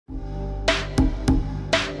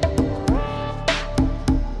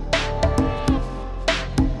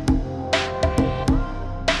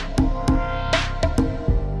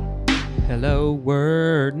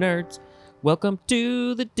Welcome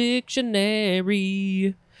to the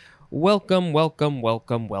dictionary. Welcome. I'm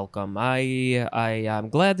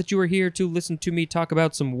glad that you are here to listen to me talk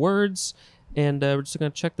about some words, and we're just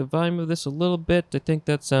going to check the volume of this a little bit. I think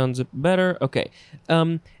that sounds better. Okay.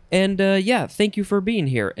 Thank you for being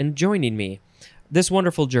here and joining me. This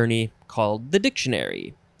wonderful journey called the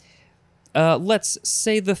dictionary. Let's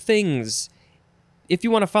say the things. If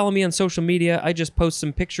you want to follow me on social media, I just post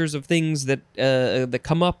some pictures of things that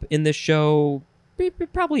come up in this show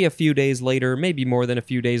probably a few days later, maybe more than a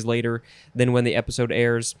few days later than when the episode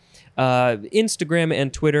airs. Instagram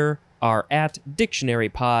and Twitter are at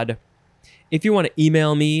DictionaryPod. If you want to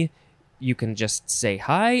email me, you can just say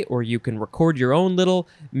hi, or you can record your own little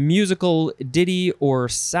musical ditty or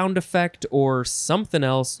sound effect or something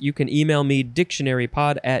else. You can email me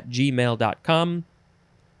dictionarypod@gmail.com.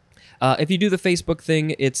 If you do the Facebook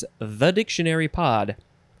thing, it's The Dictionary Pod,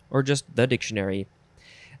 or just The Dictionary.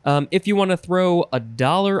 If you want to throw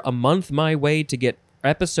 $1 a month my way to get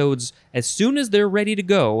episodes as soon as they're ready to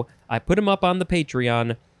go, I put them up on the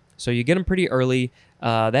Patreon, so you get them pretty early.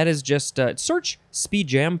 That is just search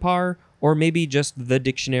Speedjampar, or maybe just The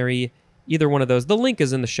Dictionary, either one of those. The link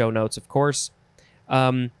is in the show notes, of course.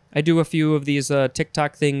 I do a few of these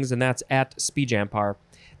TikTok things, and that's at Speedjampar.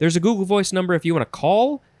 There's a Google Voice number if you want to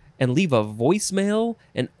call and leave a voicemail,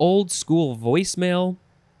 an old-school voicemail.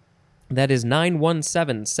 That is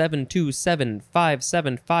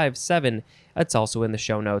 917-727-5757. That's also in the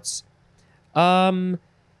show notes.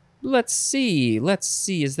 Let's see.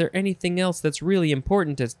 Is there anything else that's really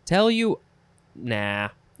important to tell you? Nah,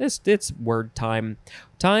 it's word time.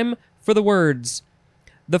 Time for the words.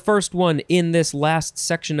 The first one in this last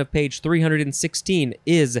section of page 316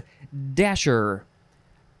 is Dasher.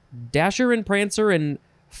 Dasher and Prancer and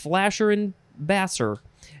Flasher and Basser.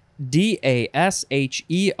 Dasher.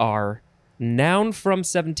 Noun from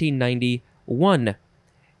 1790. 1.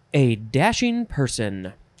 A dashing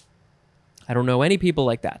person. I don't know any people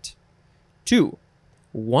like that. 2.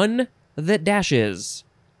 One that dashes.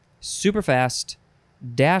 Super fast.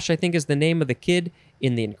 Dash, I think, is the name of the kid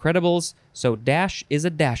in The Incredibles, so Dash is a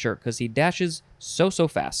dasher because he dashes so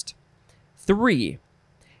fast. 3.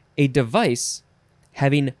 A device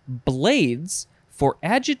having blades for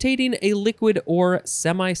agitating a liquid or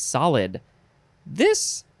semi-solid.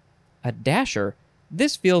 A dasher,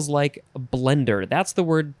 this feels like a blender. That's the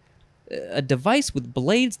word. A device with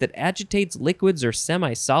blades that agitates liquids or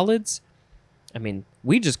semi-solids. I mean,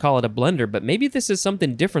 we just call it a blender, but maybe this is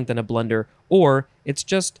something different than a blender, or it's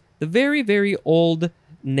just the very, very old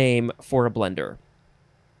name for a blender.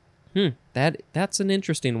 That's an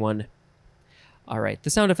interesting one. All right,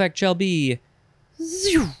 the sound effect shall be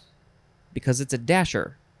Zew, because it's a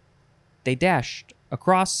dasher. They dashed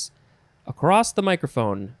across the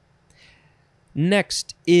microphone.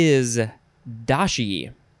 Next is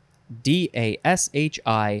dashi.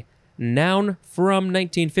 Dashi. Noun from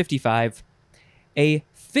 1955. A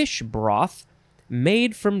fish broth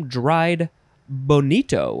made from dried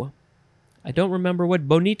bonito. I don't remember what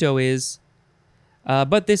bonito is,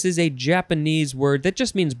 but this is a Japanese word that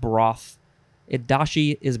just means broth.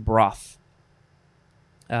 Dashi is broth.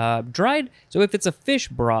 Dried, so if it's a fish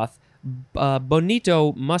broth,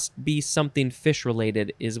 bonito must be something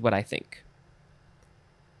fish-related, is what I think.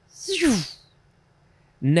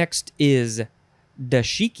 Next is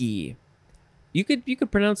dashiki. You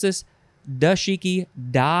could pronounce this dashiki,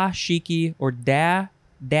 or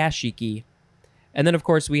dashiki. And then, of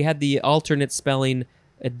course, we had the alternate spelling,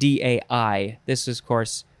 dai. This, of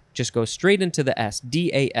course, just goes straight into the S.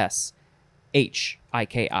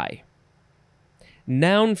 dashiki.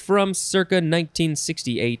 Noun from circa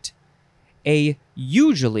 1968. A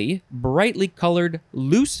usually brightly colored,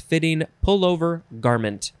 loose-fitting pullover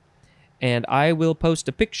garment. And I will post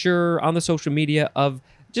a picture on the social media of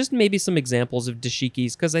just maybe some examples of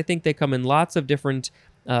dashikis, because I think they come in lots of different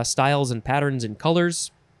styles and patterns and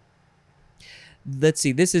colors. Let's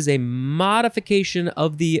see, this is a modification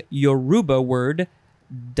of the Yoruba word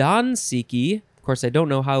dansiki. Of course, I don't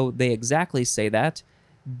know how they exactly say that.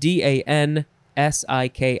 Dansiki.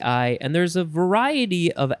 And there's a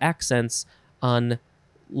variety of accents on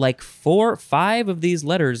like 4 or 5 of these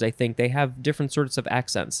letters. I think they have different sorts of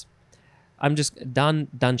accents. I'm just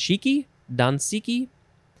dansiki.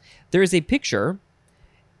 There is a picture.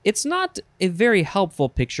 It's not a very helpful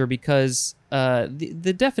picture because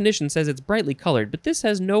the definition says it's brightly colored, but this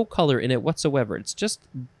has no color in it whatsoever. It's just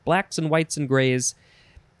blacks and whites and grays.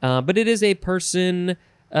 But it is a person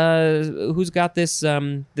who's got this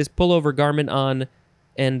pullover garment on,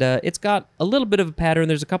 and it's got a little bit of a pattern.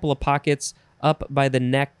 There's a couple of pockets up by the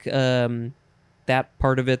neck. That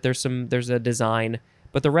part of it, there's a design.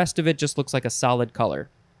 but the rest of it just looks like a solid color.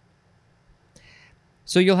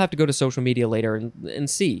 So you'll have to go to social media later and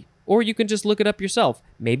see. Or you can just look it up yourself.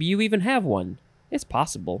 Maybe you even have one. It's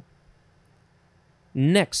possible.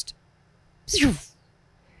 Next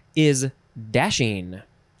is dashing.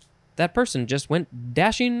 That person just went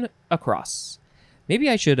dashing across. Maybe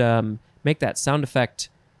I should make that sound effect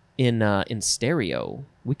in stereo.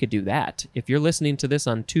 We could do that. If you're listening to this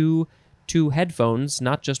on two headphones,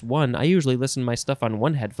 not just one. I usually listen to my stuff on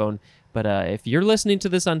one headphone, but if you're listening to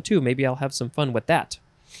this on two, maybe I'll have some fun with that.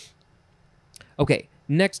 Okay,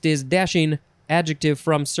 next is dashing, adjective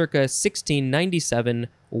from circa 1697.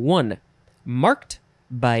 1. Marked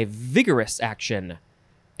by vigorous action.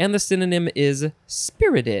 And the synonym is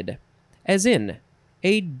spirited, as in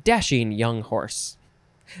a dashing young horse.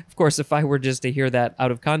 Of course, if I were just to hear that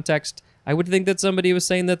out of context, I would think that somebody was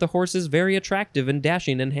saying that the horse is very attractive and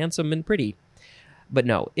dashing and handsome and pretty. But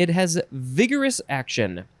no, it has vigorous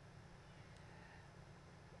action.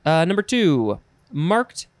 Number 2,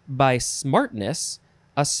 marked by smartness,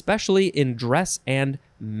 especially in dress and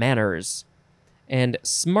manners. And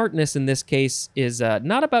smartness in this case is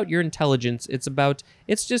not about your intelligence.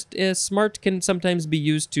 It's just smart can sometimes be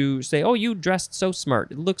used to say, oh, you dressed so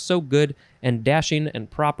smart. It looks so good and dashing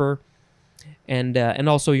and proper, and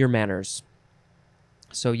also your manners.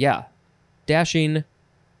 So yeah, dashing.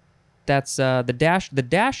 That's the dash.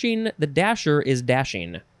 The dasher is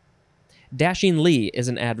dashing. Dashingly is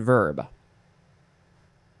an adverb.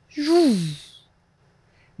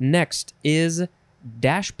 Next is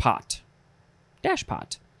dashpot.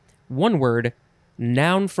 Dashpot. One word,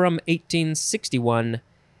 noun from 1861,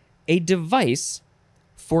 a device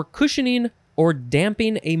for cushioning or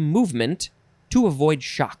damping a movement to avoid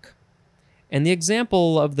shock. And the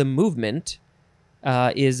example of the movement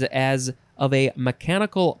is as of a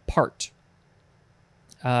mechanical part.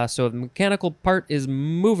 So the mechanical part is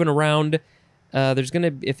moving around.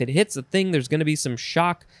 If it hits a thing, there's gonna be some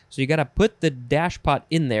shock. So you gotta put the dashpot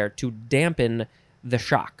in there to dampen the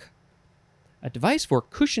shock. A device for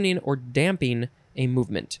cushioning or damping a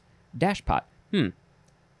movement. Dashpot.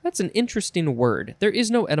 That's an interesting word. There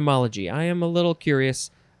is no etymology. I am a little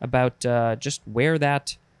curious about just where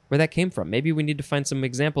that came from. Maybe we need to find some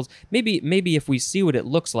examples. Maybe if we see what it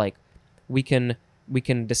looks like, we can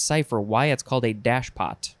decipher why it's called a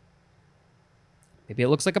dashpot. Maybe it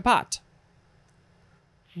looks like a pot.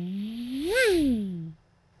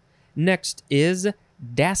 Next is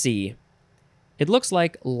Dassy. It looks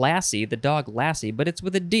like Lassie, the dog Lassie, but it's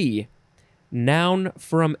with a D. Noun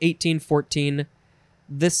from 1814.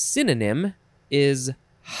 The synonym is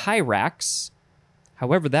hyrax.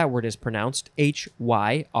 However that word is pronounced, Hyrax.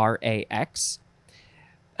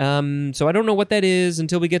 So I don't know what that is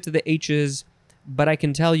until we get to the H's, but I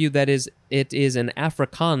can tell you that it is an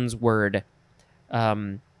Afrikaans word.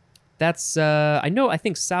 I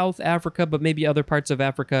think South Africa, but maybe other parts of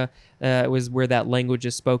Africa was where that language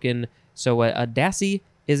is spoken. So a Dassy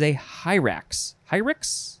is a hyrax.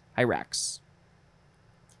 Hyrax.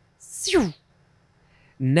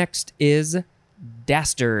 Next is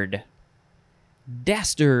dastard.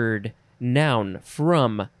 Dastard, noun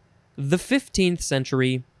from the 15th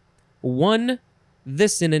century. 1, the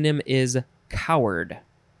synonym is coward.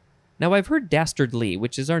 Now I've heard dastardly,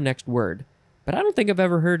 which is our next word, but I don't think I've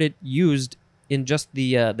ever heard it used in just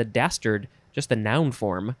the dastard, just the noun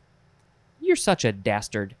form. You're such a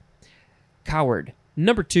dastard. Coward.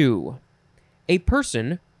 Number 2, a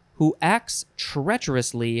person who acts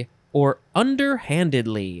treacherously or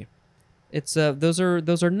underhandedly. It's those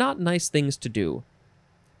are not nice things to do.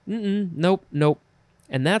 Nope.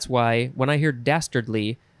 And that's why when I hear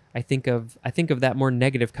dastardly, I think of that more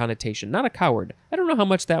negative connotation, not a coward. I don't know how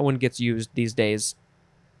much that one gets used these days.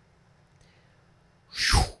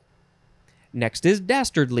 Next is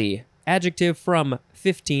dastardly, adjective from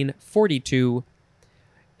 1542.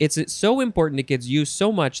 It's so important it gets used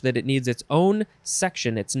so much that it needs its own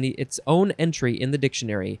section, its own entry in the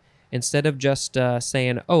dictionary, instead of just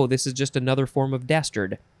saying, oh, this is just another form of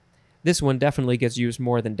dastard. This one definitely gets used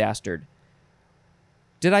more than dastard.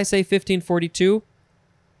 Did I say 1542?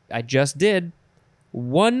 I just did.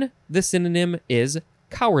 1, the synonym is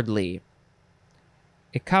cowardly.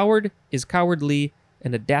 A coward is cowardly,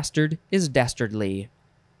 and a dastard is dastardly.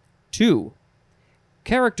 2,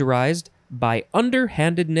 characterized by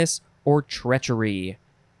underhandedness or treachery,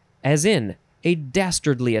 as in a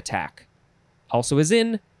dastardly attack. Also as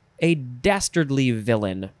in a dastardly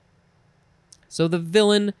villain. So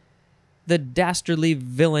the dastardly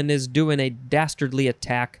villain is doing a dastardly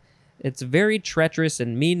attack. It's very treacherous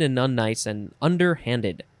and mean and unnice and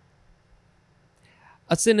underhanded.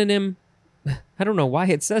 A synonym I don't know why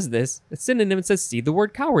it says this. A synonym, it says see the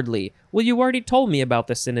word cowardly. Well, you already told me about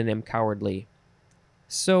the synonym cowardly.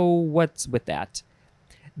 So what's with that?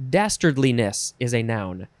 Dastardliness is a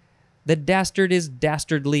noun. The dastard is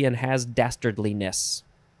dastardly and has dastardliness.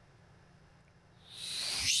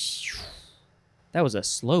 That was a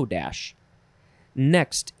slow dash.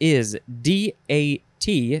 Next is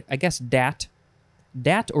D-A-T, I guess dat.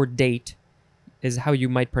 Dat or date is how you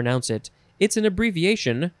might pronounce it. It's an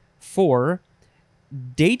abbreviation for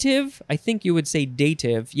dative. I think you would say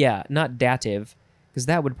dative. Yeah, not dative, because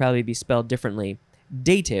that would probably be spelled differently.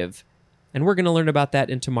 Dative. And we're going to learn about that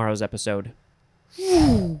in tomorrow's episode.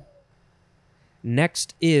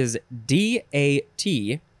 Next is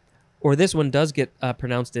D-A-T, or this one does get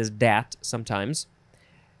pronounced as dat sometimes.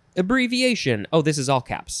 Abbreviation. Oh, this is all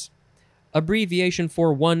caps. Abbreviation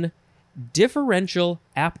for one differential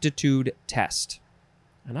aptitude test.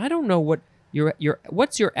 And I don't know what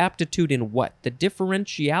what's your aptitude in what? The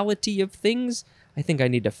differentiality of things? I think I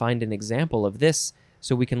need to find an example of this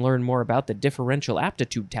so we can learn more about the differential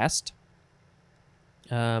aptitude test.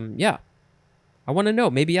 Yeah. I want to know.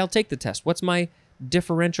 Maybe I'll take the test. What's my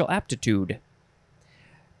differential aptitude?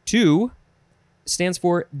 2 stands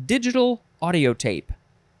for digital audio tape.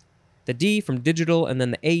 The D from digital and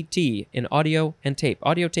then the A-T in audio and tape.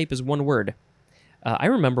 Audio tape is one word. I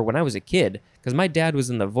remember when I was a kid, because my dad was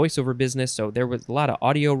in the voiceover business, so there was a lot of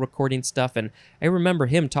audio recording stuff, and I remember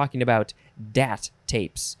him talking about DAT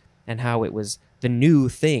tapes and how it was the new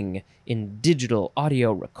thing in digital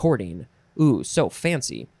audio recording. Ooh, so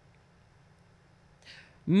fancy.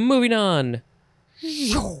 Moving on.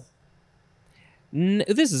 This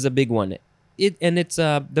is a big one. It's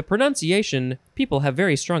the pronunciation, people have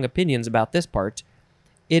very strong opinions about this part.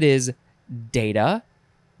 It is data,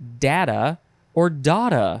 data, or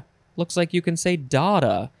data. Looks like you can say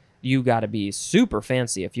data. You gotta be super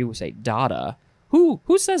fancy if you say data. Who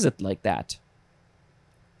says it like that?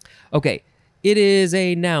 Okay, it is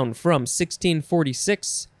a noun from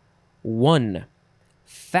 1646. 1.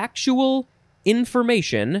 Factual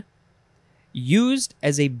information used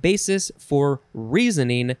as a basis for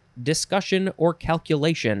reasoning, discussion, or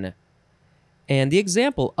calculation. And the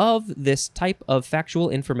example of this type of factual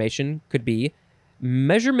information could be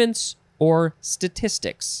measurements or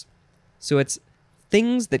statistics. So it's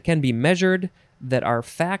things that can be measured, that are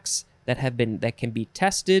facts that can be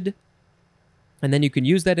tested, and then you can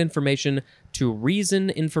use that information to reason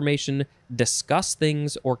information, discuss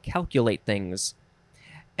things, or calculate things.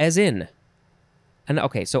 As in, and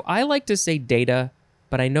okay, so I like to say data,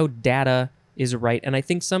 but I know data is right, and I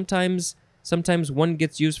think sometimes one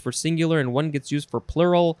gets used for singular and one gets used for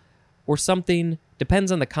plural or something,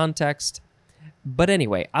 depends on the context. But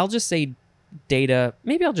anyway, I'll just say data.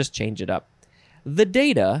 Maybe I'll just change it up. The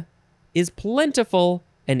data is plentiful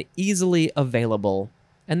and easily available.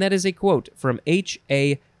 And that is a quote from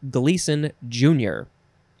H.A. Gleason, Jr.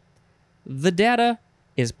 The data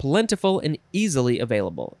is plentiful and easily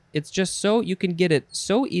available. It's just so you can get it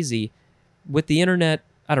so easy with the internet.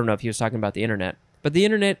 I don't know if he was talking about the internet, but the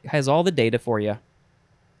internet has all the data for you.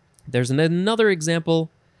 There's another example.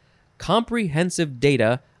 Comprehensive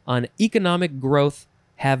data on economic growth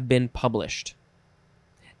have been published.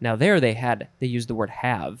 Now there they used the word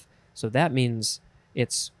have. So that means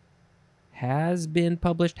it's has been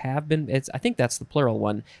published, have been, I think that's the plural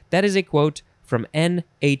one. That is a quote from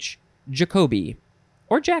N.H. Jacobi,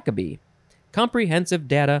 or Jacobi. Comprehensive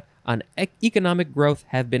data on economic growth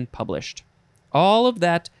have been published. All of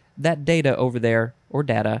that data over there, or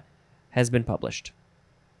data, has been published.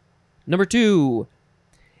 Number 2,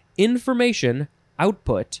 information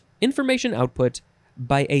output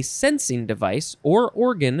by a sensing device or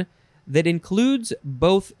organ that includes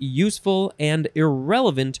both useful and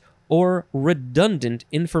irrelevant or redundant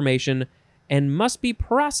information and must be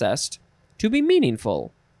processed to be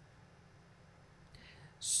meaningful.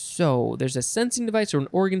 So there's a sensing device or an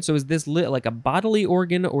organ. So is this like a bodily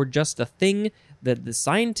organ or just a thing that the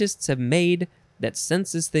scientists have made that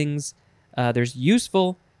senses things? There's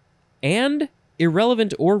useful and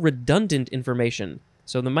irrelevant or redundant information.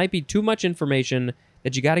 So there might be too much information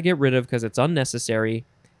that you got to get rid of because it's unnecessary.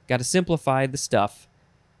 Got to simplify the stuff.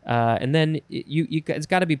 And then it's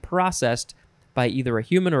got to be processed by either a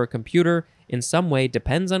human or a computer in some way.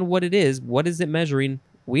 Depends on what it is. What is it measuring?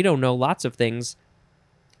 We don't know. Lots of things.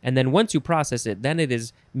 And then once you process it, then it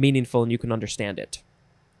is meaningful and you can understand it.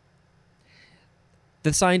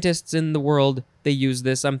 the scientists in the world, they use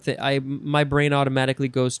this. My brain automatically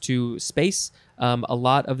goes to space. A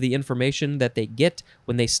lot of the information that they get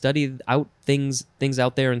when they study out things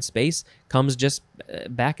out there in space comes just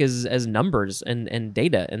back as numbers and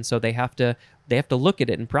data, and so they have to look at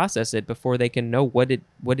it and process it before they can know what it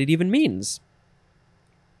even means.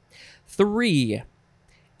 3.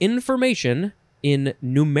 Information in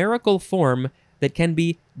numerical form that can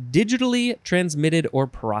be digitally transmitted or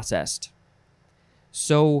processed.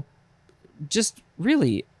 So just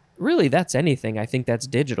really, that's anything. I think that's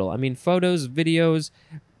digital. I mean, photos, videos,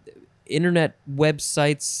 internet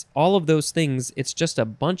websites, all of those things, it's just a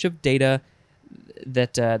bunch of data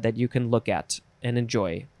that you can look at and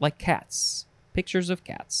enjoy, like cats, pictures of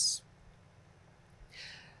cats.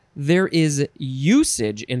 There is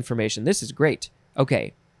usage information. This is great.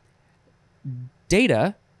 Okay.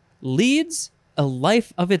 Data leads a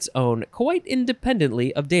life of its own, quite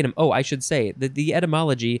independently of datum. Oh, I should say that the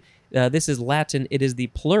etymology, this is Latin. It is the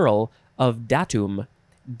plural of datum,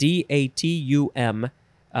 datum.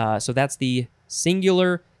 So that's the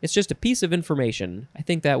singular. It's just a piece of information. I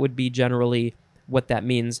think that would be generally what that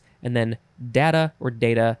means. And then data or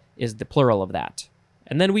data is the plural of that.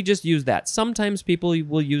 And then we just use that. Sometimes people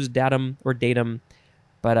will use datum or datum,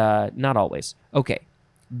 but not always. Okay,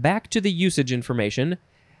 back to the usage information.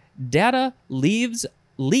 Data leads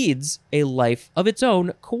a life of its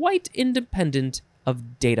own, quite independent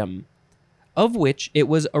of datum, of which it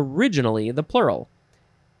was originally the plural.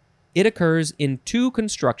 It occurs in 2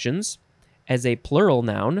 constructions as a plural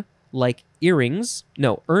noun, like earnings.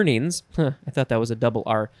 I thought that was a double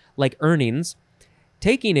R. Like earnings,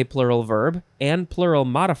 taking a plural verb and plural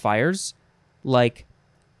modifiers, like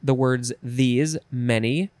the words these,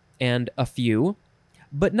 many, and a few,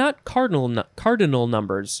 but not cardinal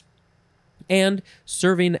numbers, and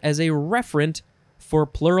serving as a referent for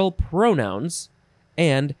plural pronouns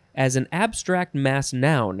and as an abstract mass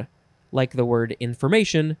noun, like the word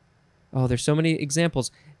information. Oh, there's so many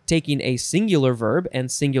examples. Taking a singular verb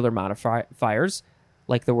and singular modifiers,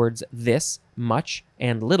 like the words this, much,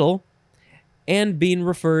 and little, and being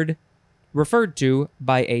referred to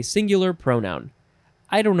by a singular pronoun.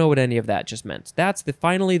 I don't know what any of that just meant. That's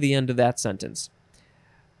finally the end of that sentence.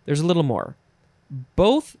 There's a little more.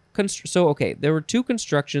 There were 2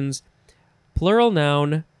 constructions, plural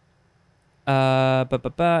noun,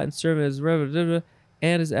 and serve as and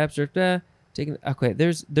as abstract. Okay,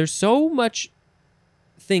 there's so much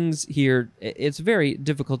things here. It's very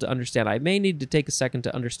difficult to understand. I may need to take a second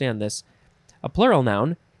to understand this. A plural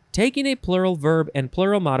noun, taking a plural verb and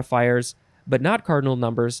plural modifiers, but not cardinal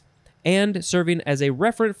numbers, and serving as a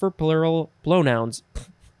referent for plural pronouns.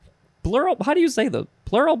 Plural, how do you say the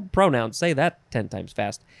plural pronouns? Say that 10 times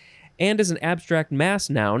fast. And as an abstract mass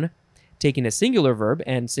noun, taking a singular verb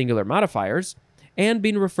and singular modifiers, and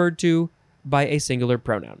being referred to by a singular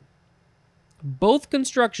pronoun. Both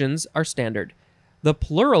constructions are standard. The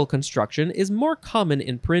plural construction is more common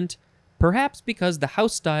in print, perhaps because the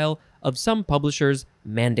house style of some publishers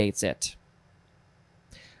mandates it.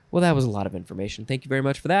 Well, that was a lot of information. Thank you very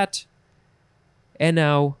much for that. And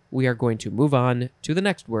now we are going to move on to the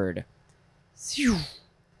next word.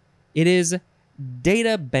 It is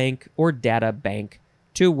data bank or data bank.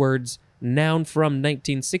 2 words, noun from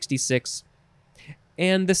 1966.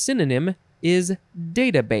 And the synonym is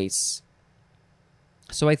database.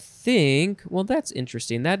 So I think, well, that's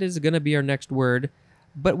interesting. That is going to be our next word.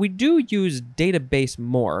 But we do use database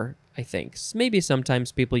more, I think. Maybe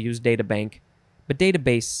sometimes people use data bank. But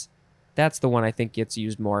database, that's the one I think gets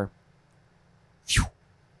used more. Phew.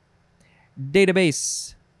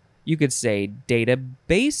 Database. You could say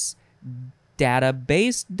database,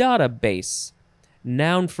 database.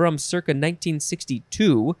 Noun from circa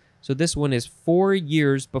 1962. So this one is 4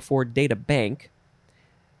 years before data bank.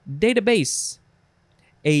 Database.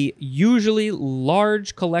 A usually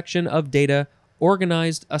large collection of data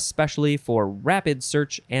organized especially for rapid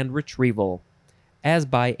search and retrieval, as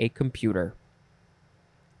by a computer.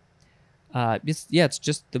 It's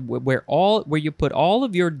just where you put all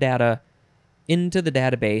of your data into the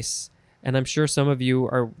database, and I'm sure some of you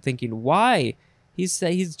are thinking, why?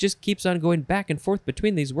 He's just keeps on going back and forth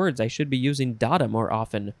between these words. I should be using data more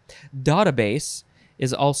often. Database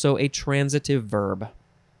is also a transitive verb.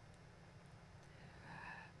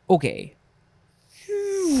 Okay.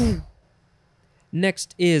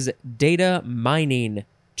 Next is data mining.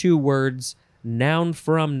 2 words, noun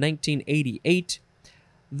from 1988.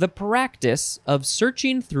 The practice of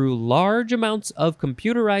searching through large amounts of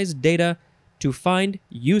computerized data to find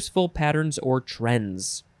useful patterns or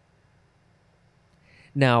trends.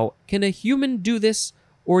 Now, can a human do this,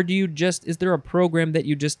 Or is there a program that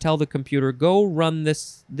you just tell the computer, go run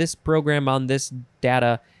this program on this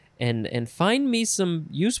data and find me some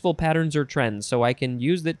useful patterns or trends so I can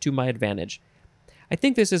use it to my advantage? I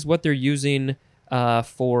think this is what they're using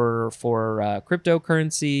for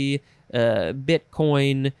cryptocurrency,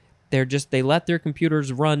 Bitcoin. They let their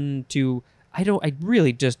computers run to, I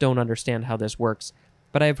really just don't understand how this works.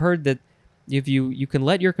 But I've heard that if you can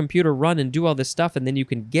let your computer run and do all this stuff, and then you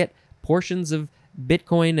can get portions of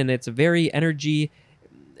Bitcoin, and it's very energy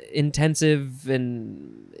intensive,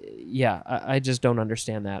 and yeah, I just don't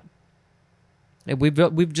understand that. And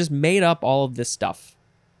we've just made up all of this stuff.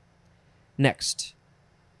 Next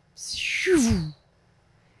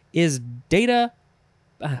is data.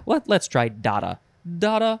 Let's try data.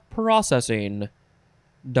 Data processing.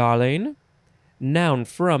 Darling. Noun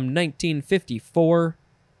from 1954.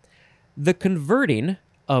 The converting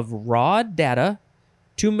of raw data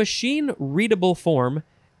to machine-readable form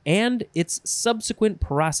and its subsequent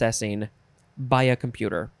processing by a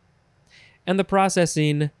computer. And the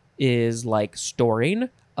processing is like storing,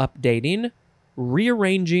 updating,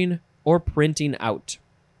 rearranging, or printing out.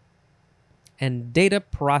 And data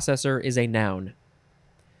processor is a noun.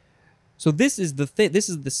 So this is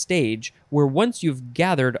the stage where once you've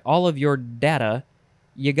gathered all of your data,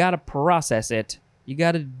 you got to process it. You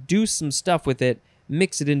got to do some stuff with it,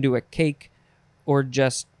 mix it into a cake, or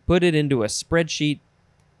just put it into a spreadsheet,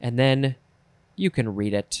 and then you can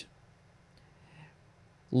read it.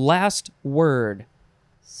 Last word.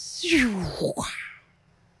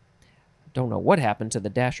 Don't know what happened to the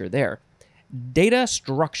dasher there. Data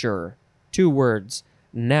structure. 2 words.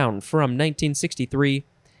 Noun from 1963.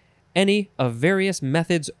 Any of various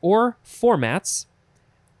methods or formats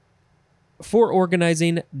for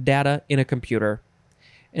organizing data in a computer.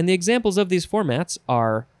 And the examples of these formats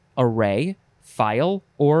are array, file,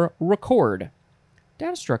 or record.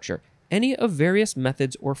 Data structure. Any of various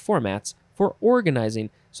methods or formats for organizing.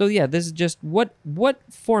 So yeah, this is just what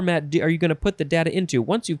format are you going to put the data into?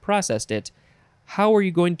 Once you've processed it, how are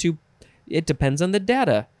you going to... It depends on the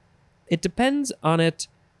data. It depends on it,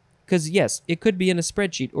 because yes, it could be in a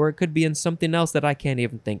spreadsheet, or it could be in something else that I can't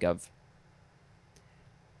even think of.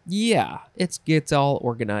 Yeah, it's all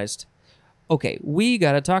organized. Okay, we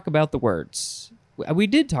got to talk about the words. We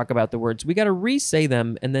did talk about the words. We got to re-say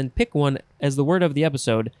them and then pick one as the word of the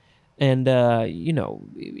episode. And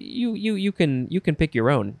you can pick your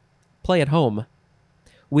own. Play at home.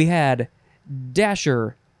 We had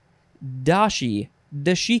dasher, dashi,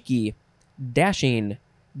 dashiki, dashing,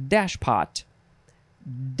 dashpot,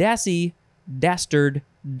 dassy, dastard,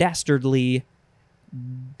 dastardly,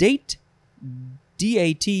 date,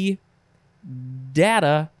 DAT,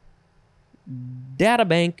 data,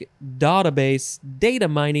 databank, database, data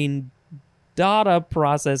mining, data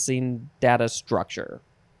processing, data structure.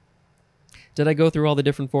 Did I go through all the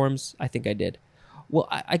different forms? I think I did. Well,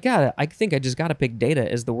 I think I just gotta pick data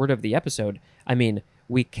as the word of the episode. I mean,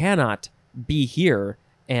 we cannot be here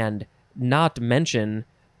and not mention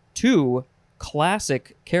 2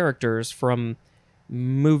 classic characters from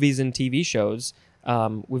movies and TV shows.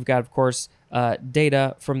 We've got, of course,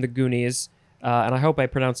 Data from the Goonies, and I hope I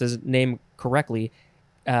pronounce his name correctly.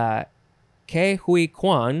 Ke Huy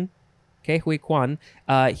Quan.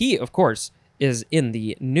 He, of course, is in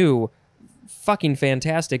the new fucking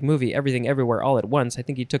fantastic movie Everything Everywhere All at Once. I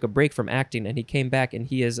think he took a break from acting and he came back, and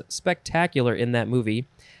he is spectacular in that movie.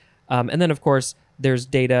 And then, of course, there's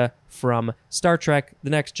Data from Star Trek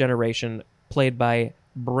The Next Generation, played by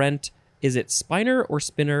Brent. Is it Spiner or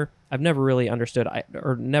Spinner? I've never really understood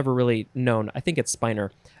or never really known. I think it's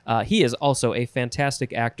Spiner. He is also a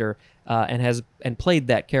fantastic actor and played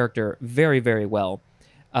that character very, very well.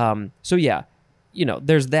 So yeah,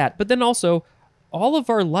 there's that. But then also, all of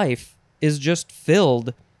our life is just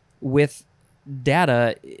filled with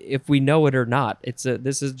data, if we know it or not.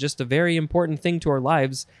 This is just a very important thing to our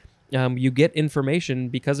lives. You get information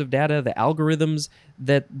because of data, the algorithms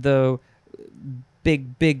that the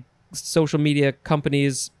big social media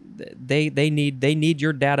companies, they need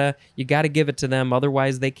your data. You got to give it to them,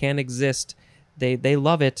 otherwise they can't exist. They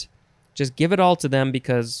love it. Just give it all to them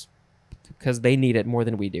because they need it more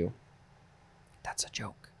than we do. That's a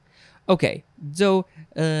joke. Okay, so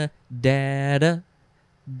data,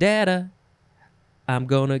 I'm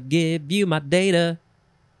gonna give you my data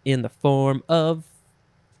in the form of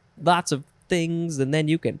lots of things, and then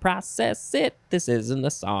you can process it. This isn't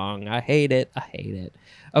a song. I hate it.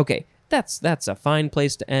 Okay, that's a fine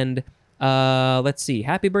place to end. Let's see.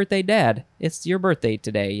 Happy birthday, Dad. It's your birthday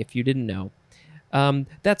today, if you didn't know.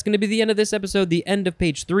 That's going to be the end of this episode, the end of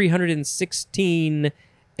page 316,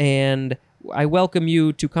 and I welcome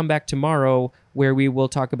you to come back tomorrow where we will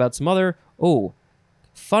talk about some other,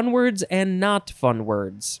 fun words and not fun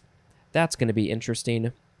words. That's going to be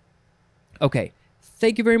interesting. Okay,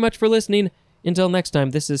 thank you very much for listening. Until next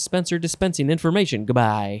time, this is Spencer dispensing information.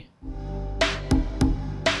 Goodbye.